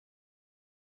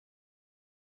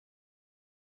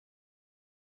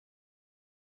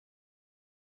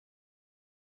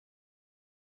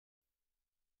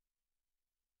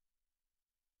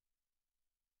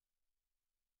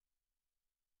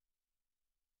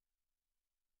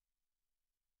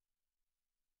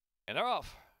And they're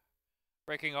off.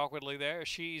 Breaking awkwardly there.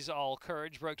 She's All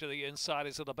Courage. Broke to the inside.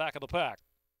 Is at the back of the pack.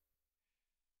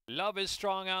 Love is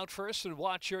Strong out first, and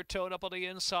Watch Your Tone up on the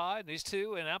inside. These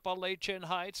two in Appalachian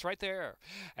Heights right there.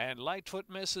 And Lightfoot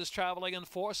Miss is traveling in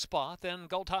fourth spot. Then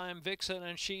Gold Time Vixen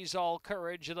and She's All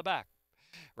Courage in the back.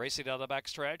 Racing down the back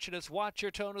stretch, and it's Watch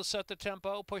Your Tone to set the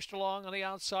tempo. Pushed along on the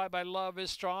outside by Love is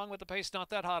Strong, with the pace not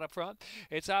that hot up front.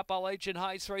 It's Appalachian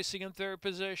Heights racing in third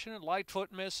position.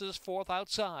 Lightfoot misses fourth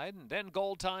outside. And then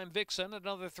Gold Time Vixen,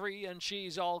 another three, and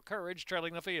She's All Courage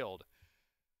trailing the field.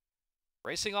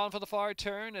 Racing on for the far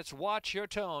turn, it's Watch Your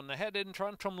Tone. Ahead in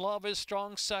front from Love is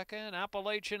Strong second.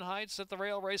 Appalachian Heights at the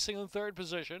rail racing in third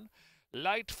position.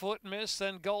 Lightfoot Miss,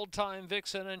 then Gold Time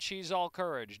Vixen, and She's All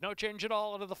Courage. No change at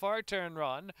all into the far turn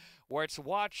run, where it's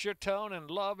Watch Your Tone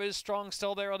and Love is Strong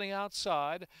still there on the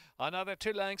outside. Another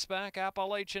 2 lengths back.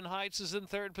 Appalachian Heights is in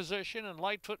third position, and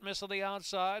Lightfoot Miss on the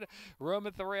outside. Room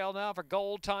at the rail now for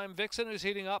Gold Time Vixen, who's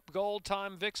heating up. Gold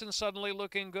Time Vixen suddenly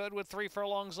looking good with 3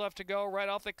 furlongs left to go, right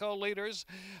off the co-leaders.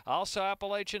 Also,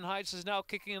 Appalachian Heights is now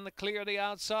kicking in the clear the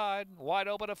outside. Wide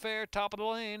open affair, top of the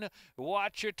lane.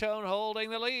 Watch Your Tone holding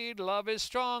the lead. Love is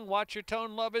Strong. Watch Your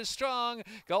Tone, Love is Strong.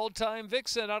 Gold Time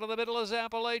Vixen out of the middle is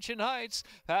Appalachian Heights.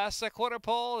 Past the quarter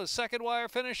pole, the second wire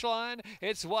finish line.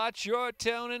 It's Watch Your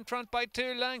Tone in front by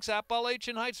 2 lengths.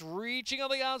 Appalachian Heights reaching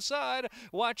on the outside.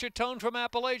 Watch Your Tone from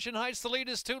Appalachian Heights. The lead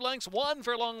is 2 lengths, 1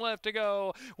 furlong left to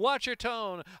go. Watch Your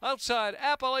Tone outside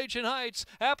Appalachian Heights.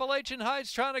 Appalachian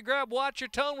Heights trying to grab Watch Your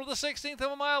Tone with the 16th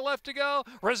of a mile left to go.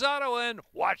 Rosado in.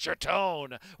 Watch Your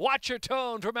Tone. Watch Your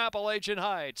Tone from Appalachian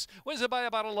Heights. Wins it by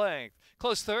about a length.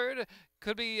 Close third.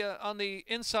 Could be on the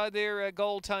inside there,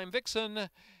 Gold Time Vixen.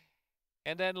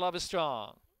 And then Love is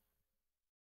Strong.